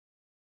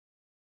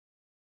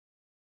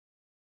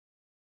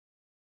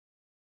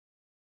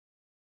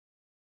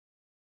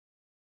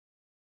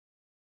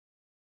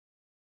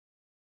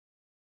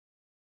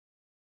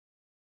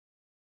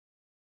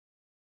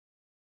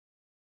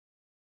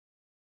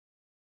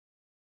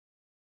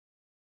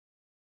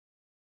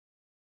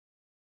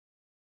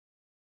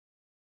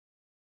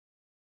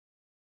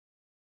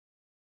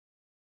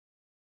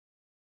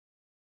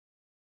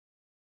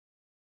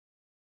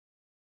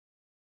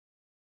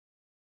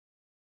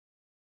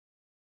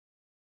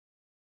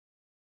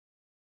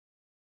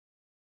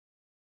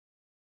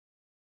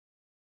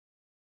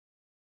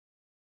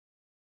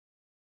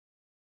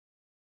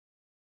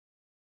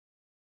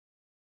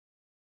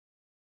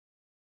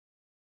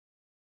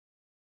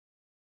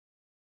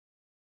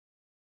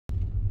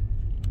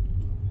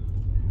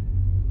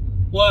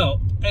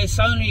Well, it's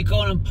only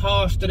gone and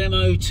passed an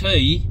MOT,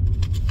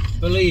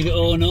 believe it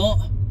or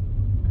not.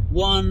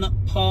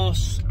 One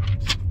pass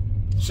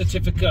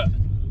certificate,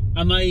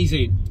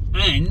 amazing.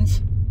 And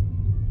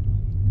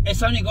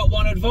it's only got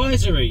one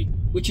advisory,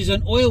 which is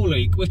an oil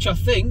leak, which I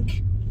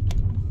think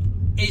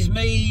is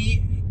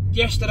me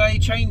yesterday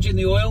changing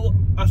the oil.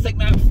 I think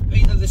that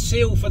either the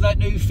seal for that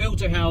new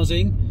filter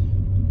housing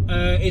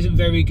isn't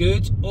very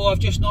good, or I've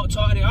just not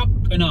tightened it up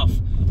enough.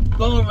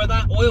 Bar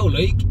that oil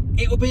leak,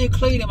 it will be a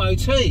clean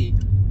MOT,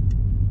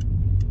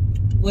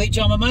 which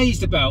I'm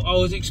amazed about. I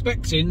was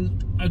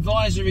expecting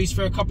advisories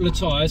for a couple of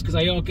tyres because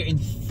they are getting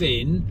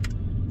thin,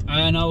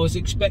 and I was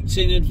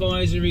expecting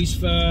advisories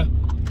for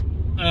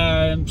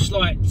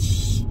slight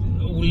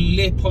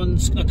lip on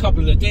a couple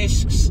of the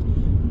discs,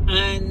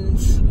 and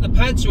the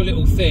pads are a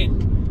little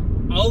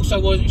thin. I also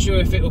wasn't sure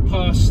if it will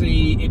pass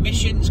the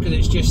emissions because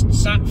it's just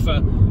sat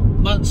for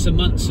months and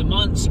months and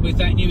months with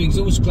that new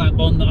exhaust clamp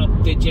on that I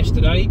did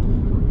yesterday.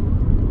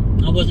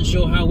 I wasn't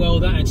sure how well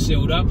that had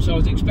sealed up, so I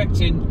was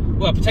expecting,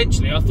 well,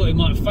 potentially I thought it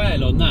might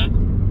fail on that.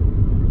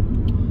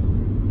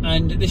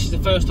 And this is the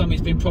first time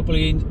it's been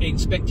properly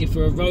inspected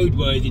for a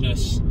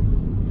roadworthiness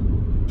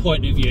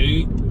point of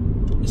view,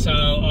 so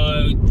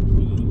I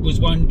was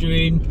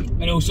wondering,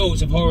 and all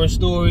sorts of horror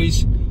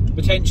stories.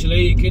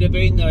 Potentially it could have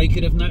been they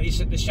could have noticed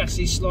that the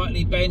chassis is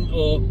slightly bent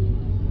or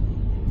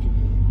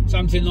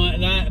something like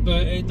that,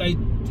 but it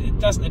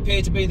doesn't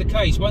appear to be the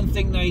case. One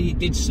thing they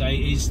did say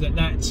is that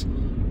that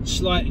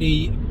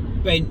slightly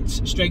bent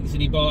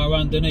strengthening bar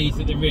underneath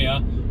at the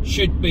rear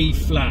should be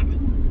flat,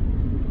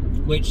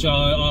 which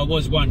I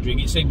was wondering.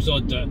 It seems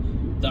odd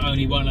that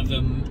only one of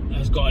them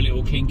has got a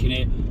little kink in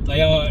it.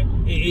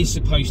 It is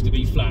supposed to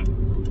be flat,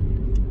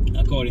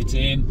 according to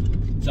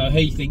him. So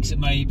he thinks that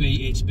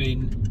maybe it's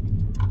been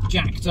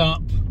jacked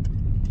up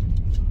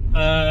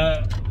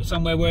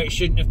somewhere where it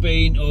shouldn't have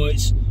been, or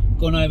it's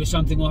gone over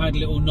something or had a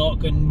little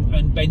knock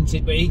and bent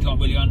it, but he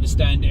can't really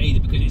understand it either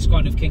because it's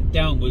kind of kinked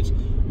downwards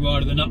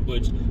rather than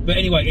upwards. But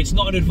anyway, it's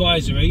not an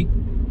advisory.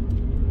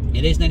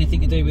 It isn't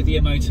anything to do with the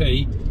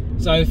MOT.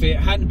 So if it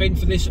hadn't been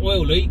for this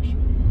oil leak,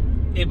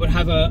 it would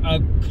have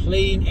a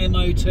clean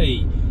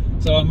MOT.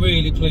 So I'm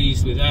really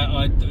pleased with that.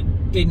 I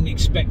didn't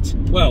expect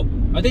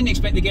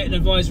to get an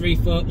advisory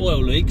for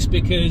oil leaks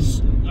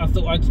because I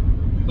thought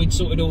we'd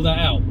sorted all that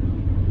out.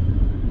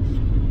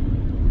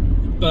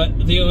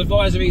 But the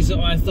advisories that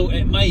I thought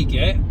it may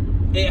get,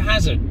 it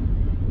hasn't.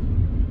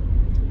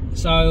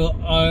 So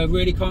I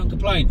really can't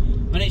complain.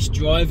 And it's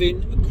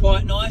driving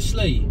quite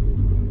nicely.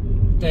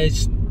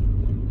 It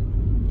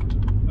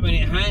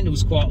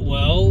handles quite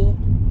well.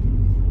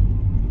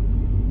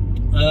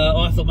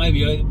 I thought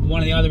maybe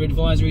one of the other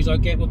advisories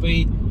I'd get would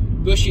be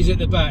bushes at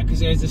the back, because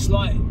there's a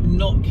slight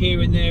knock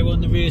here and there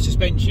on the rear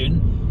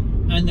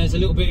suspension, and there's a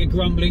little bit of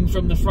grumbling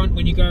from the front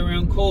when you go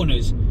around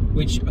corners,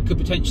 which could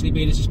potentially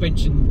be the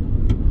suspension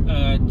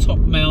top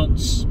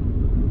mounts,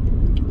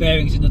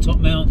 bearings in the top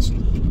mounts.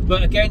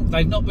 But again,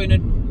 they've not been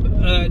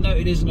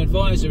noted as an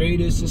advisory.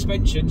 The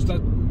suspensions that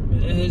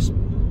has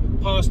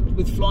passed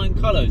with flying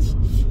colours.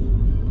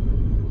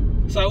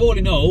 So all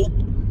in all,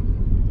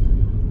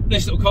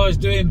 this little car is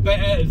doing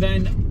better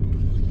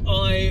than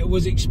I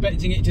was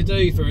expecting it to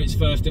do for its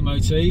first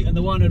MOT, and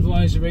the one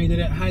advisory that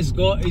it has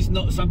got is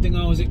not something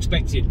I was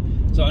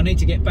expecting. So I need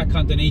to get back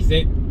underneath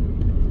it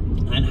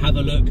and have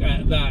a look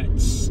at that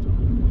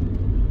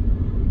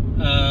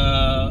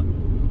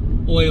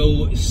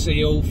oil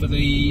seal for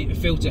the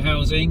filter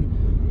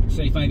housing.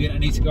 See if maybe I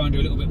need to go under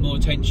a little bit more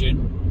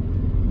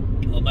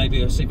attention, or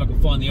maybe I'll see if I can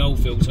find the old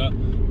filter,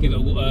 give it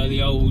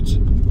the old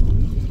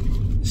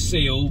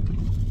seal,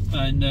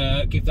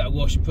 and give that a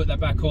wash and put that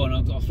back on.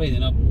 I've got a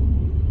feeling I've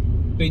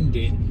binned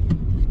it,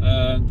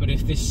 but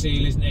if this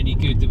seal isn't any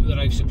good that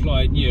I've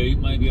supplied new,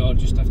 maybe I'll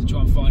just have to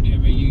try and find it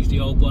and reuse the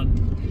old one.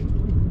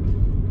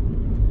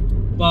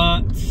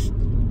 But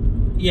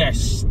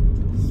yes,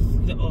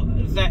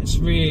 that's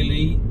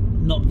really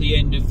not the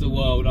end of the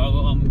world.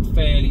 I'm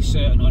fairly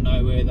certain I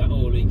know where that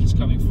oil leak is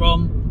coming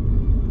from.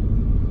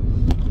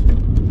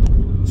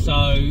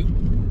 So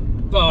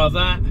bar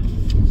that,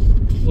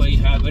 we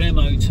have an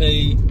MOT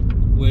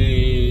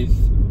with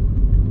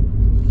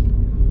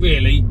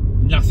really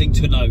nothing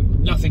to know.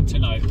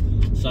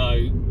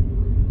 So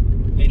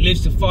it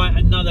lives to fight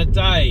another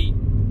day.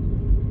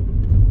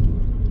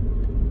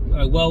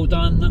 So well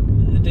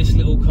done, this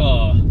little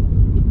car.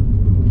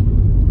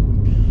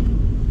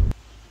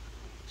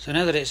 So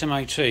now that it's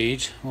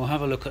MOT'd, we'll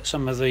have a look at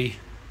some of the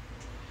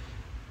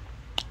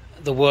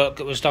work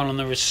that was done on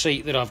the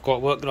receipt that I've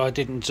got, work that I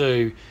didn't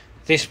do.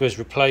 This was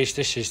replaced.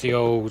 This is the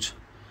old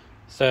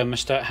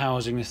thermostat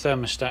housing. The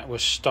thermostat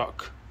was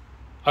stuck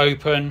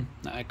open,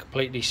 that had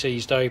completely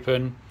seized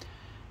open.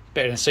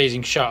 Better than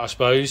seizing shut, I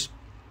suppose.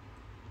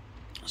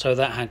 So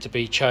that had to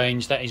be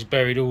changed. That is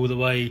buried all the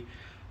way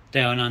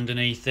down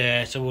underneath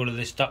there. So all of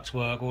this duct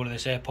work, all of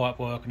this air pipe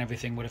work and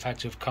everything would have had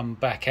to have come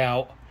back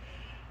out.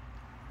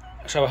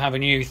 So I have a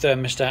new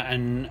thermostat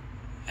and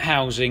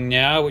housing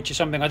now, which is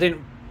something I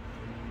didn't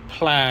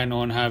plan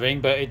on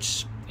having, but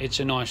it's it's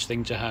a nice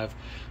thing to have.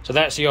 So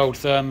that's the old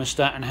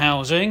thermostat and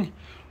housing.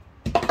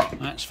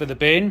 That's for the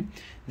bin.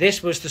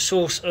 This was the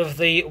source of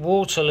the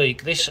water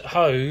leak. This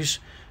hose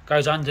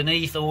goes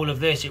underneath all of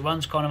this. It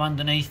runs kind of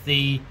underneath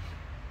the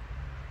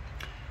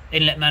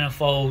inlet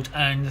manifold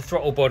and the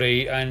throttle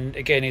body, and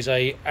again is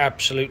a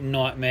absolute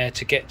nightmare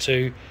to get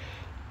to.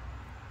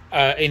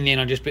 In the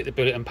end, I just bit the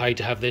bullet and paid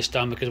to have this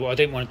done, because what I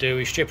didn't want to do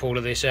is strip all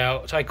of this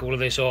out, take all of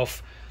this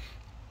off,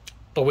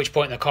 by which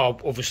point the car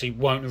obviously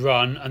won't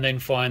run, and then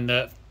find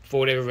that for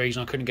whatever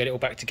reason I couldn't get it all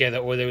back together,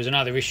 or there was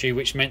another issue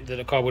which meant that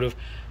the car would have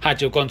had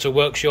to have gone to a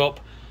workshop,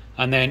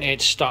 and then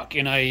it's stuck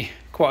in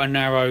quite a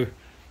narrow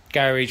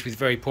garage with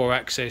very poor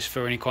access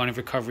for any kind of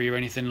recovery or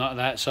anything like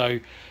that. So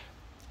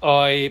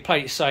I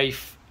played it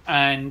safe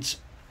and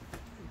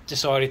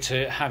decided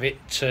to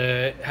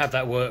have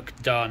that work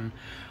done.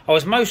 I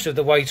was most of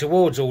the way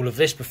towards all of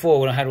this before,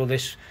 when I had all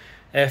this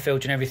air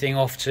filter and everything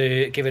off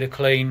to give it a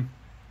clean,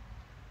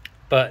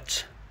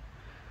 but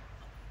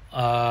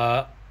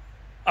I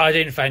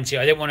didn't fancy it.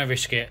 I didn't want to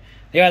risk it.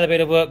 The other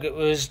bit of work that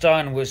was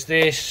done was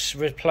this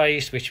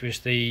replaced, which was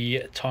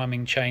the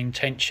timing chain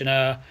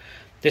tensioner.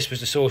 This was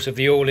the source of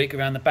the oil leak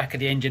around the back of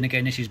the engine.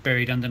 Again, this is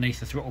buried underneath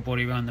the throttle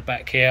body around the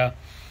back here.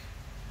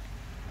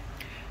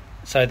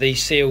 So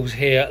these seals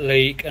here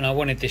leak, and I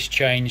wanted this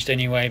changed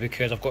anyway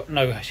because I've got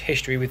no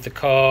history with the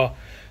car.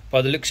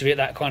 By the looks of it,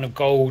 that kind of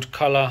gold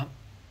colour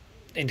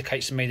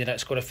indicates to me that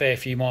it's got a fair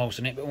few miles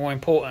in it. But more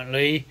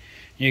importantly,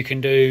 you can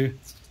do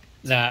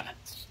that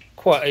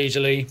quite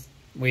easily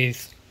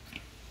with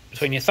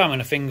between your thumb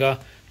and a finger.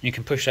 You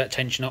can push that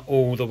tensioner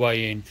all the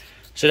way in.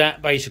 So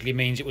that basically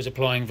means it was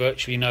applying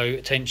virtually no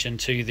attention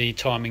to the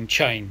timing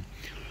chain.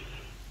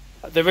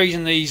 One of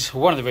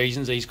the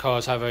reasons these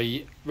cars have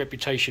a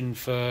reputation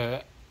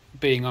for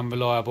being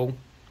unreliable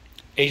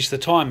is the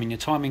timing. The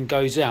timing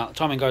goes out.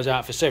 Timing goes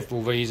out for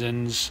several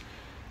reasons.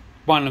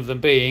 One of them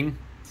being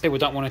people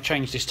don't want to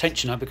change this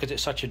tensioner because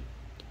it's such a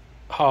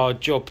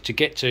hard job to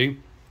get to.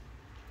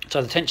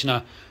 So the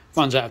tensioner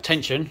runs out of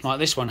tension, like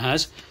this one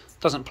has,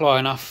 doesn't apply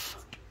enough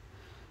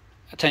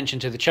attention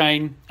to the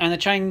chain, and the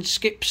chain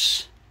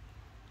skips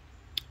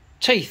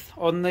teeth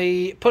on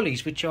the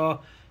pulleys, which are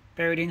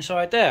buried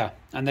inside there,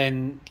 and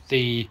then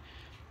the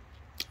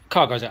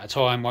car goes out of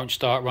time, won't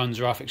start, runs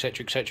rough,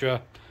 etc,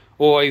 etc.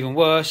 Or even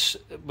worse,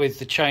 with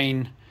the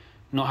chain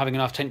not having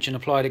enough tension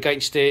applied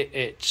against it,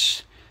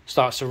 it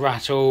starts to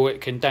rattle.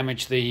 It can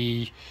damage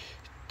the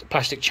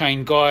plastic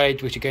chain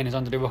guide, which again is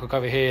under the rocker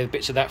cover here.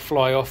 Bits of that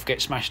fly off,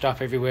 get smashed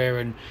up everywhere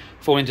and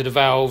fall into the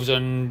valves,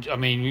 and I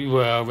mean,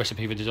 well,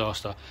 recipe for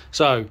disaster.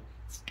 So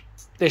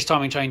this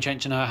timing chain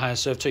tensioner has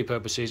served two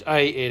purposes.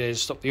 A, it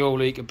has stopped the oil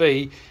leak.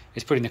 B,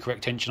 it's putting the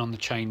correct tension on the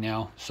chain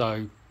now.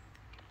 So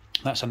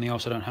that's something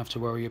else I don't have to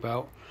worry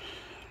about.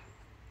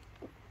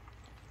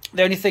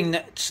 The only thing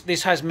that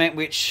this has meant,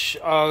 which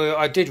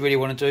I did really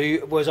want to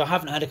do, was I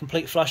haven't had a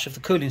complete flush of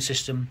the cooling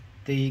system.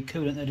 The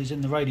coolant that is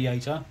in the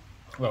radiator,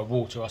 well,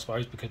 water I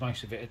suppose, because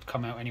most of it had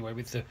come out anyway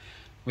with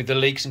the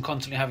leaks and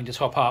constantly having to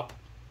top up.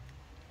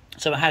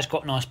 So it has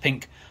got nice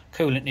pink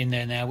coolant in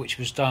there now, which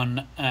was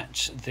done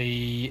at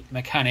the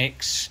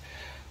mechanics,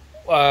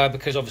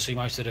 because obviously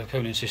most of the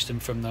cooling system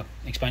from the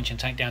expansion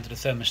tank down to the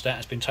thermostat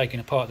has been taken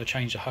apart to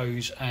change the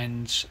hose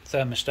and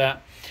thermostat.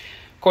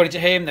 According to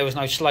him, there was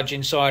no sludge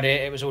inside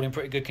it. It was all in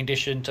pretty good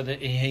condition. So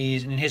that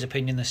in his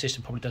opinion, the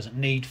system probably doesn't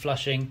need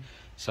flushing.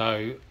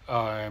 So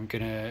I'm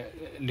going to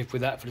live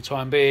with that for the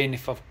time being.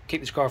 If I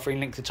keep this car for any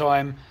length of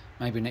time,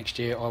 maybe next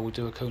year I will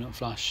do a coolant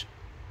flush.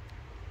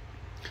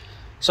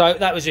 So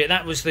that was it.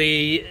 That was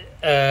the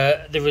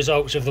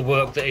results of the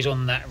work that is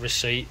on that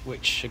receipt,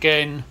 which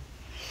again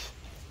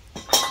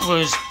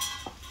was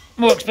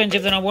more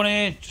expensive than I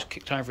wanted. Just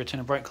kicked over a tin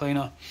of brake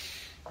cleaner.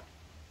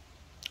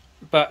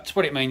 But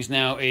what it means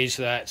now is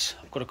that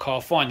I've got a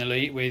car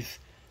finally with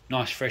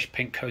nice fresh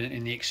pink coolant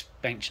in the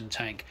expansion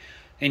tank.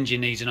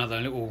 Engine needs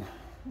another little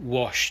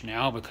wash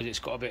now because it's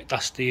got a bit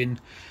dusty and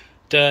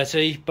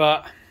dirty.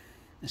 But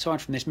aside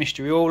from this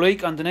mystery oil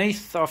leak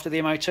underneath after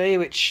the MOT,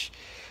 which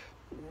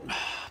I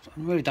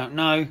really don't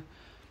know,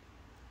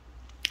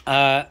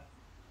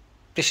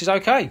 this is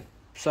okay.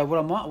 So what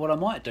I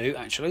might do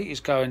actually is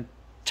go and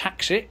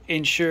tax it,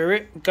 insure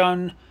it, go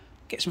and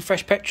get some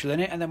fresh petrol in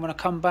it, and then when I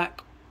come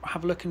back,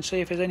 have a look and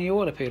see if there's any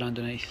oil appeal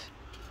underneath.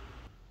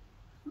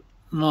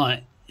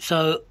 Right,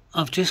 so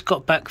I've just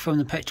got back from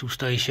the petrol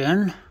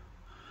station,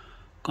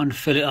 going to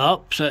fill it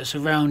up, so it's a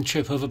round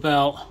trip of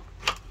about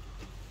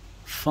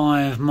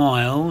 5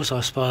 miles, I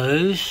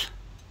suppose.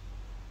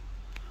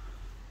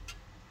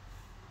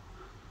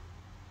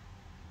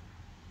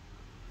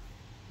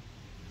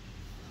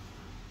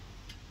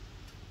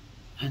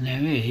 And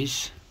there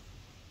is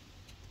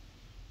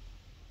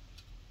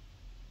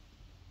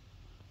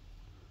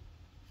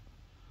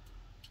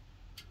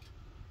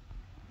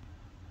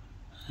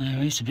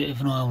a bit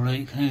of an oil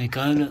leak. There we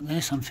go, look,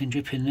 there's something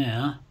dripping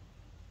there.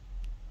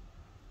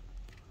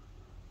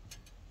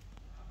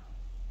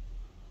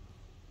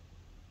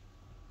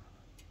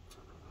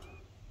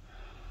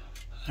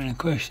 And the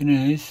question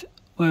is,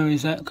 where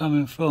is that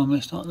coming from?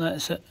 It's not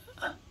that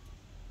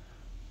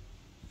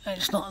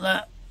it's not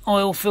that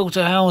oil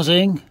filter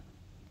housing.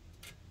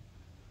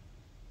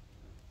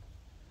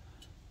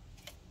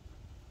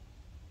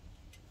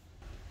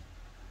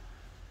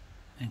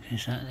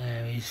 Because that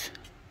there is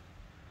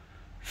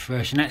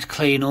fresh, and that's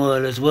clean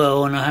oil as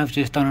well, and I have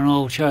just done an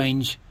oil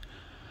change.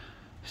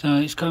 So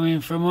it's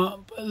coming from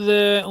up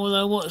there,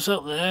 although what's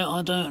up there,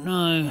 I don't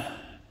know.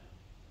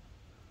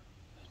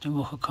 The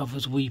rocker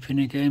cover's weeping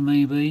again,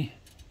 maybe.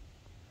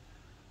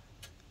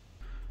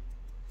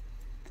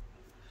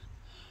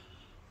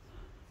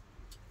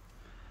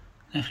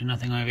 Definitely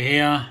nothing over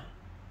here.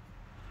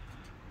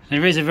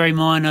 There is a very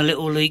minor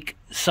little leak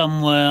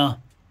somewhere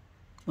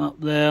up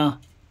there.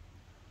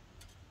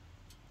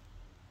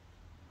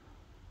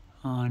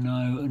 I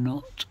know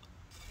not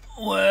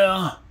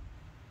where.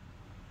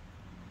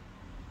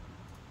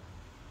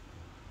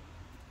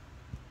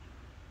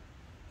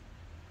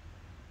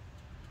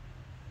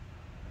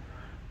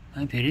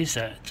 Maybe it is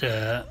that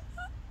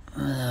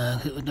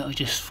that would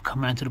just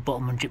come round to the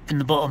bottom and drip in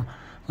the bottom,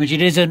 which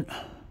it isn't.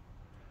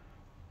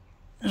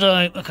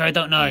 So, okay,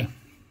 don't know.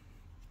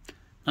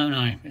 Don't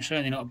know. It's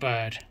certainly not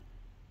bad.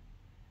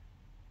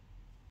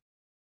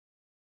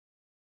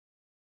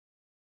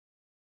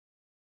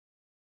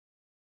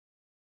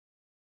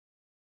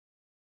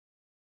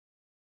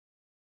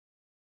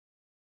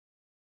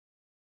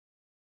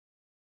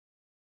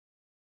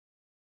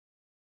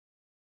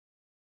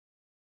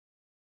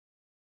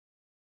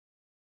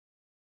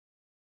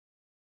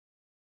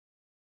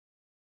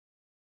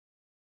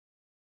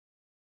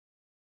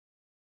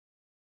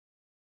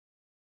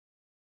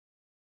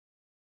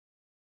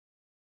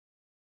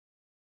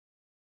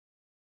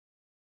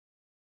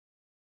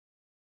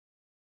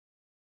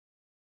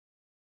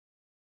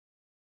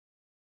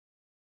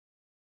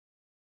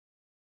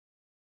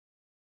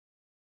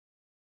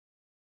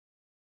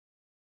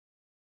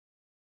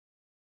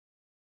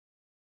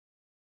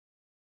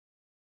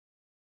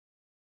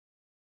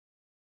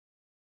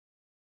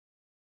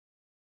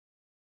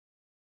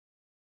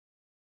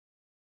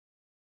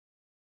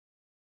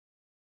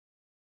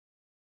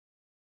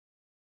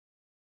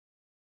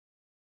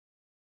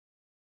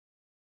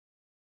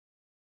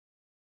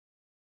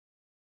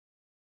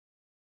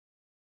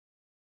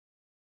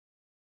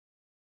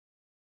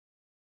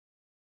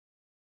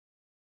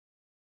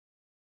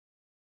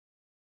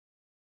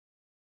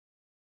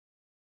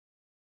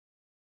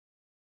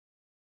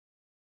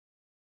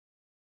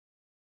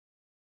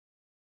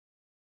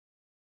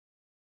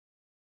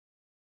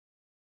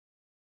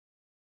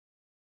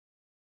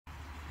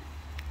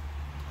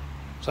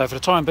 So for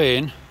the time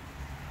being,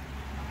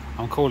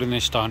 I'm calling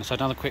this done. It's had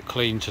another quick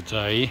clean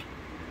today.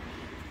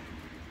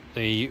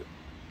 The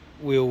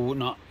wheel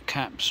nut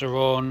caps are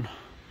on.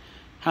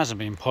 Hasn't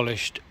been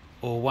polished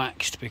or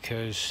waxed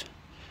because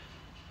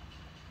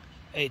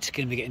it's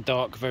going to be getting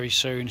dark very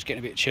soon. It's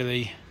getting a bit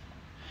chilly.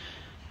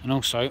 And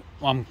also,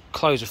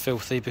 clothes are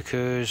filthy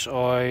because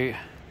I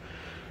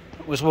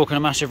was walking a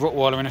massive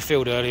Rottweiler in a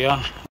field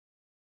earlier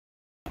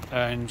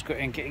and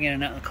getting in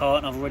and out of the car,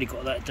 and I've already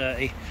got that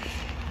dirty.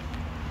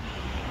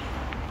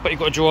 But you've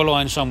got to draw a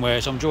line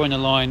somewhere, so I'm drawing a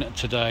line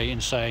today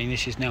and saying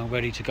this is now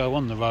ready to go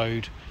on the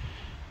road.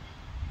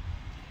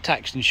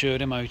 Taxed,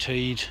 insured,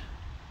 MOT'd,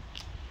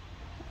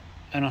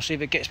 and I'll see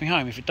if it gets me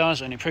home. If it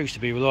does and it proves to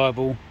be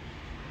reliable,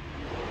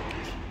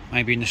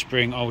 maybe in the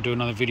spring I'll do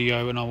another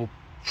video and I will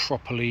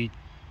properly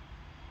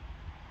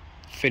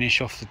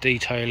finish off the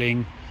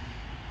detailing.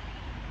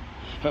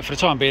 But for the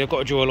time being, I've got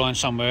to draw a line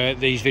somewhere.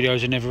 These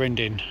videos are never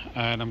ending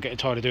and I'm getting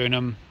tired of doing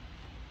them.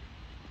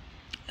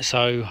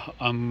 So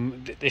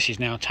this is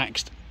now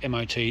taxed,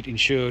 MOT'd,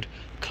 insured,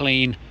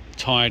 clean,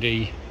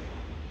 tidy.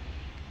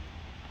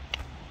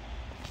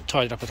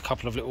 Tidied up with a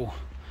couple of little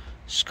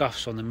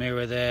scuffs on the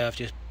mirror there. I've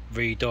just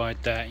re-dyed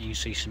that. You can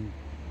see some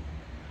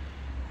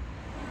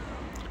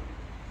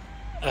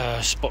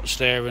spots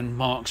there and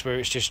marks where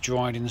it's just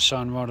dried in the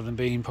sun rather than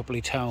being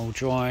properly towel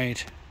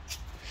dried.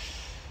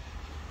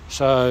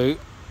 So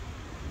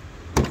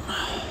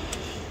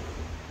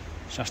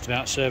it's just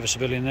about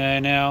serviceable in there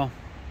now.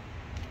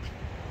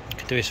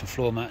 Could do with some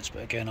floor mats,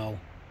 but again I'll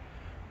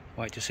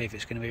wait to see if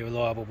it's going to be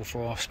reliable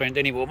before I spend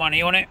any more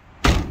money on it.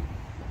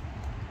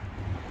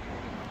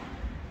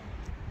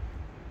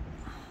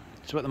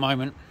 So at the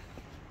moment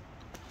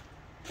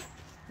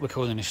we're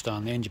calling this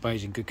done. The engine bay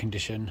is in good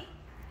condition.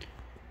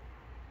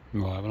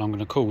 Right, well I'm going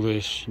to call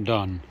this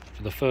done.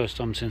 For the first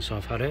time since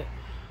I've had it,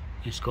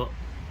 it's got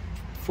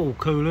full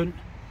coolant,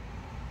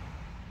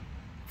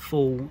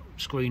 full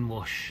screen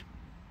wash.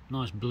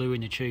 Nice blue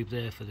in the tube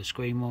there for the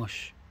screen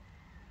wash.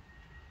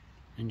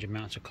 Engine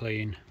mounts are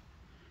clean,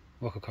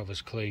 rocker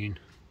cover's clean,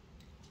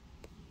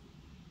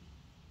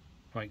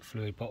 brake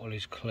fluid bottle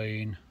is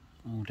clean,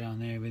 all down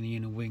there in the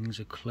inner wings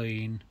are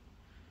clean.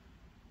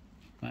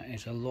 That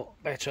is a lot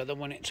better than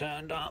when it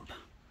turned up.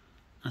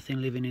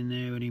 Nothing living in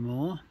there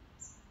anymore.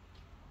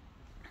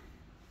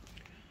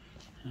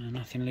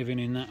 Nothing living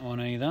in that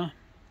one either.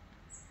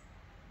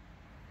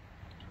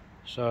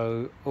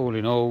 So all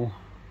in all,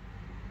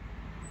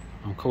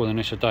 I'm calling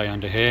this a day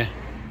under here.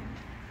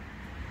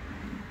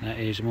 That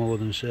is more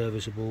than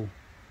serviceable.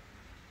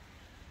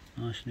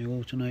 Nice new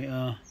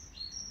alternator.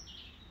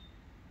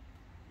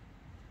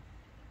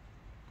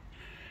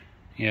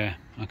 Yeah,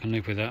 I can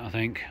live with that, I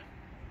think.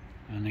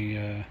 And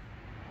the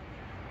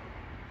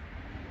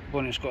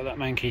bonnet's got that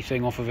manky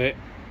thing off of it,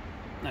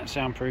 that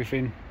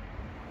soundproofing,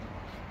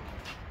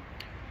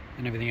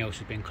 and everything else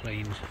has been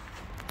cleaned.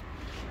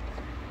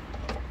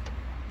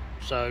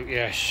 So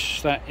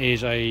yes, that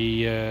is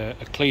a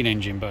clean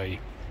engine bay.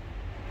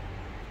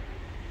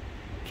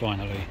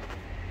 Finally,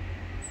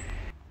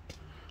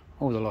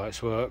 all the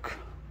lights work.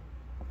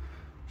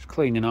 It's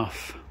clean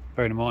enough.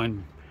 Bearing in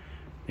mind,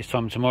 this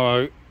time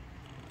tomorrow,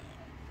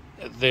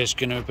 there's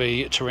going to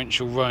be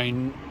torrential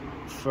rain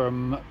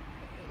from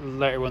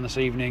later on this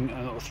evening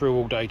and through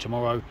all day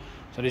tomorrow.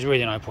 So there's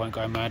really no point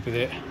going mad with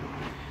it.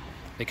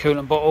 The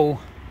coolant bottle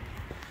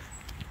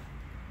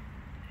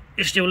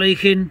is still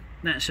leaking.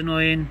 That's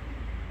annoying.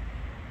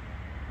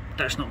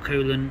 That's not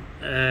coolant.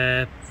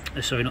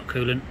 Sorry, not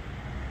coolant.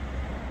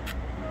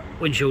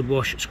 Windshield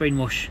wash, screen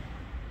wash.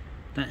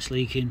 That's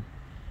leaking.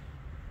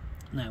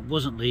 Now, it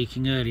wasn't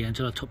leaking earlier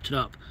until I topped it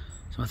up.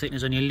 So I think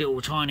there's only a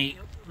little tiny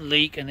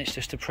leak, and it's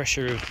just the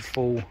pressure of the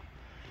full,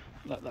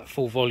 that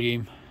full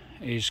volume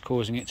is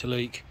causing it to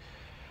leak.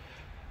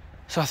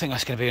 So I think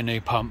that's going to be a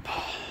new pump.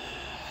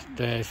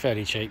 They're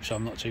fairly cheap, so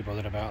I'm not too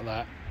bothered about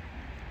that.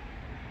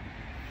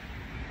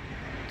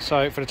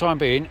 So for the time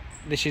being,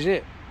 this is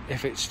it.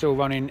 If it's still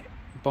running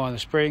by the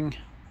spring,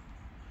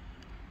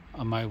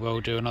 I may well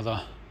do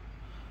another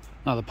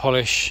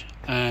polish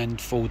and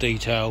full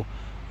detail.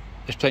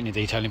 There's plenty of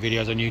detailing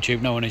videos on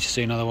YouTube. No one needs to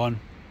see another one,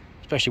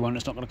 especially one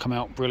that's not going to come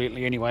out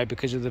brilliantly anyway,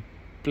 because of the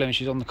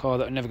blemishes on the car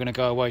that are never going to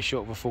go away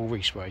short of a full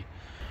respray.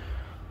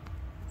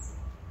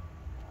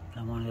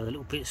 And one of the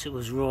little bits that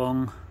was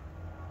wrong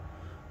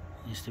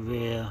is the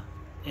rear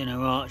inner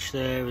arch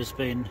there has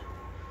been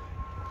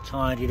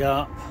tidied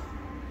up.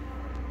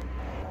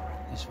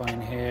 This one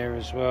in here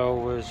as well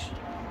was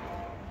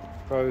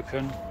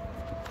broken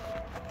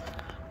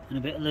and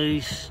a bit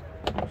loose.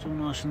 It's all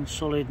nice and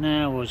solid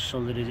now, or as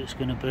solid as it's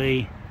going to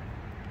be.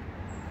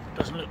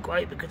 Doesn't look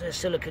great because there's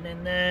silicone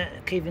in there,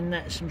 giving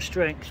that some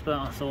strength, but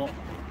I thought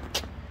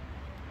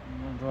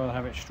I'd rather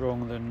have it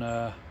strong than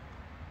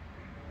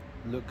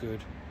look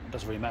good. It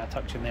doesn't really matter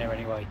touching there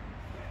anyway.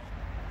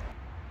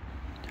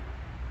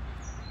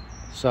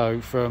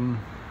 So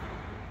from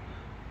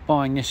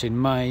buying this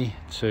in May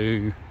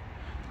to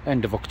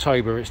end of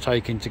October it's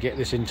taken to get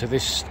this into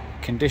this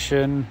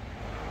condition,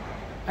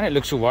 and it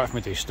looks alright from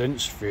a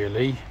distance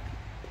really,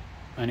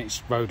 and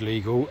it's road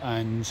legal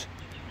and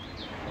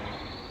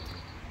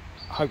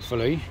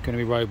hopefully going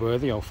to be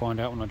roadworthy. I'll find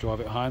out when I drive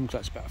it home, because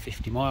that's about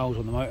 50 miles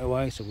on the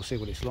motorway, so we'll see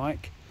what it's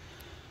like.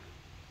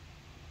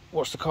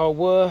 What's the car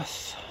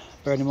worth?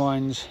 Bearing in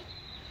mind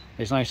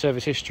there's no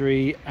service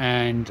history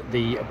and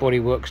the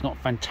bodywork's not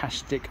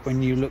fantastic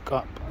when you look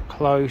up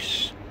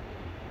close.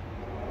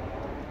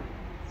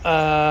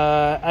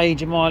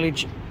 Age and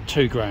mileage,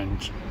 2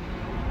 grand,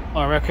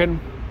 I reckon.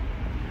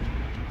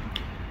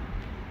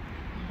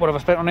 What have I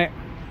spent on it?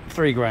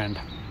 3 grand.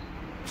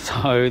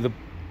 So the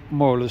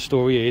moral of the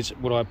story is,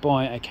 would I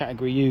buy a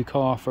Category U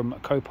car from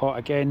Copart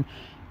again?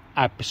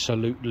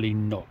 Absolutely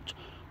not.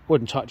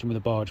 Wouldn't touch him with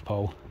a barge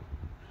pole.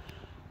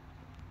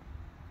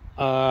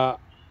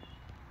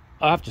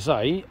 I have to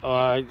say,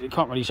 I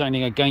can't really say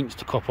anything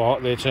against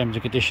Copart. Their terms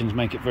and conditions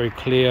make it very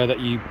clear that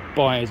you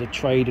buy as a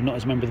trade and not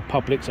as a member of the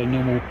public, so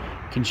normal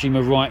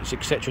consumer rights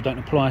etc. don't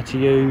apply to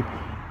you.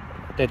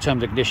 Their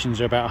terms and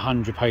conditions are about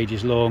 100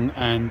 pages long,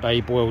 and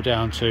they boil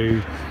down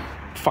to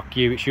fuck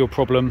you, it's your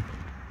problem.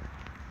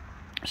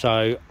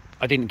 So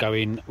I didn't go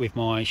in with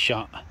my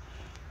shut.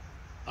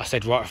 I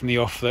said right from the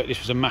off that this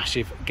was a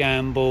massive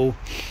gamble.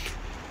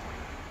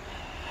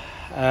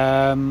 Do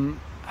I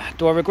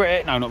regret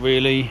it? No, not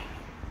really.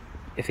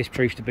 If this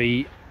proves to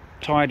be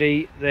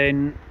tidy,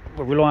 then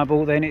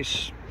reliable, then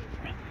it's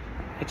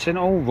an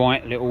all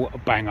right little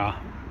banger.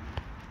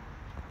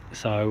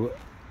 So,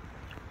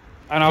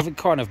 and I've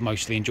kind of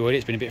mostly enjoyed it.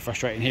 It's been a bit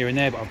frustrating here and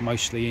there, but I've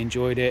mostly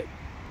enjoyed it.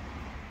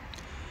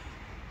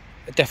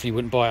 I definitely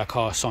wouldn't buy a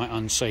car sight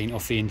unseen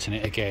off the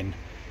internet again.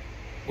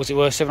 Was it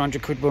worth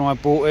 700 quid when I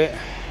bought it?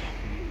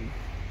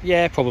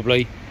 Yeah,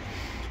 probably.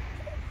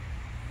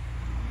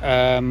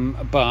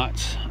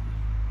 But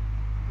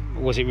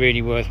was it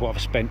really worth what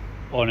I've spent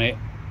on it?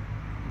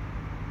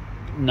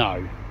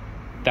 No.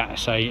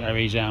 That's a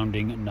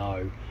resounding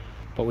no.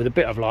 But with a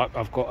bit of luck,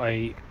 I've got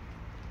a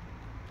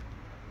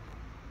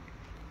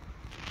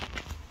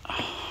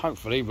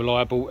hopefully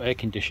reliable air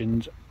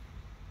conditioned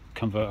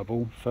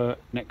convertible for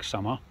next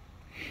summer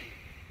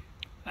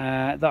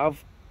that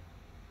I've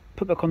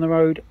put back on the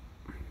road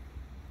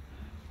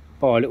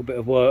by a little bit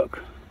of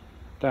work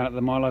down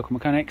at my local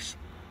mechanics,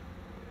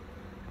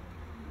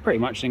 pretty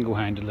much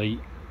single-handedly.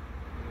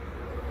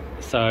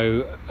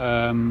 So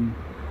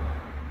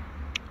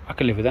I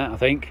can live with that. I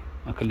think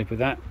I can live with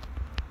that.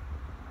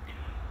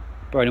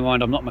 Bearing in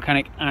mind I'm not a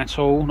mechanic at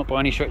all, not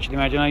by any stretch of the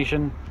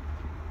imagination.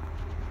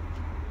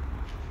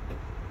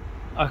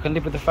 I can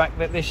live with the fact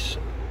that this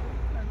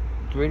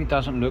really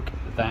doesn't look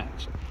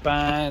that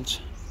bad.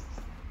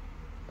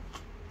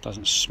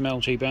 Doesn't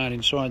smell too bad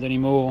inside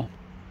anymore.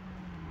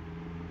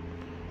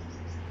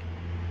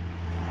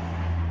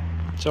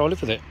 So I'll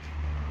live with it.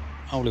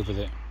 I'll live with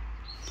it.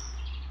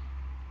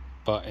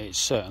 But it's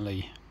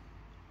certainly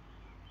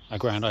a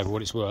grand over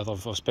what it's worth.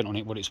 I've spent on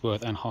it what it's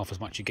worth and half as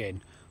much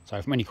again. So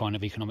from any kind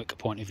of economic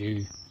point of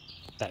view,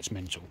 that's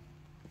mental.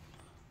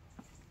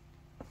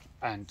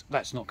 And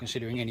that's not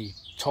considering any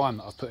time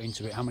that I've put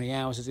into it. How many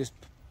hours has this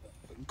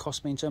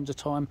cost me in terms of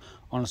time?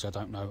 Honestly, I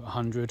don't know.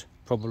 100,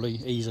 probably,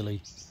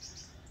 easily.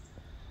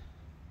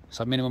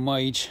 So minimum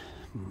wage,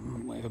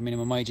 whatever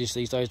minimum wage is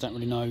these days, don't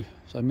really know.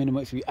 So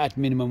minimum, if you add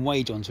minimum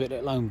wage onto it,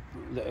 let alone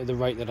the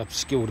rate that a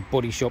skilled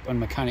body shop and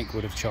mechanic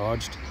would have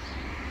charged.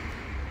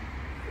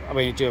 I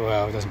mean,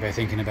 well, it doesn't bear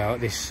thinking about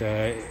this.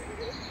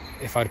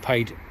 If I'd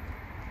paid,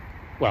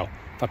 well,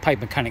 if I paid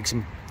mechanics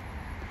and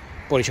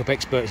body shop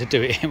experts to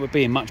do it, it would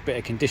be in much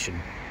better condition.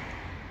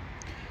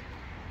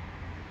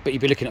 But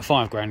you'd be looking at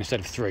 £5 instead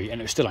of 3, and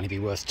it would still only be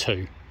worth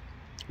 2.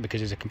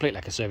 Because there's a complete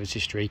lack of service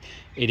history.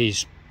 It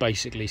is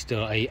basically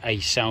still a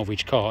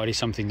salvage car. It is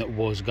something that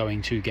was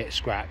going to get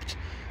scrapped,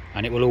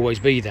 and it will always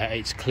be that.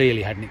 It's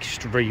clearly had an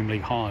extremely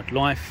hard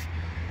life,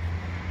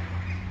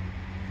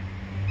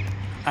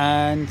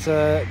 and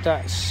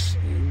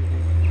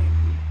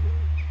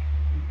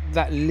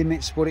that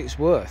limits what it's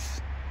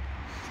worth.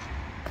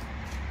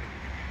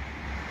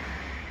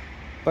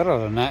 But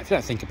other than that, if you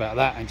don't think about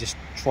that and just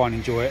try and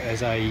enjoy it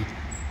as a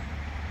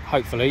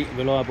hopefully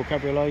reliable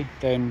cabriolet,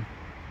 then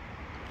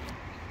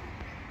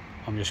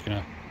I'm just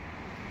going to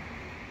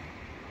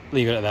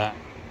leave it at that,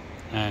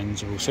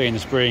 and we'll see in the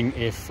spring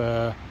if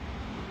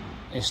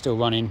it's still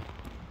running.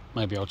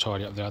 Maybe I'll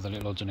tidy up the other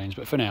little odds and ends,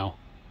 but for now,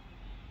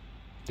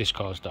 this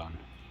car's done.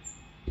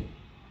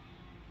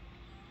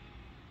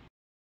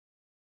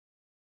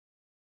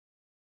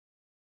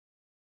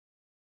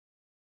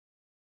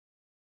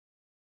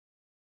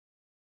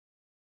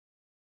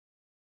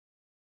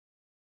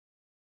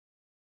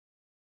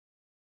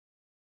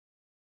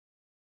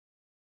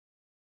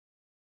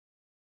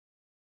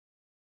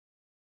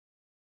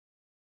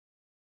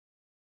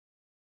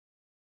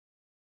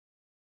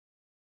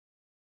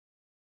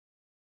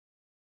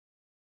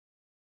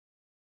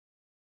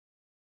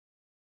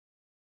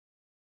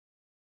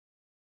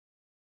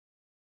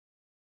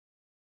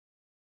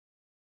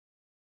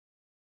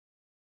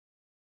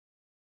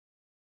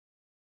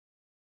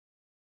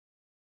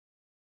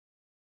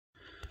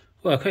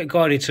 Well, a quick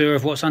guided tour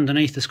of what's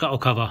underneath the scuttle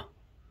cover.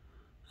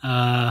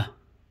 Load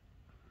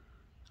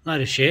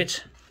of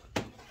shit.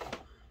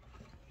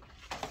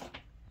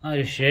 Load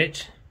of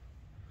shit.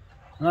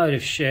 Load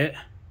of shit.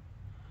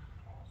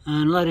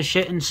 And load of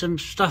shit and some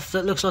stuff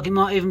that looks like it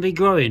might even be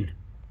growing.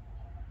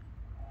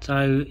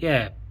 So,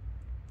 yeah,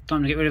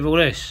 time to get rid of all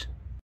this.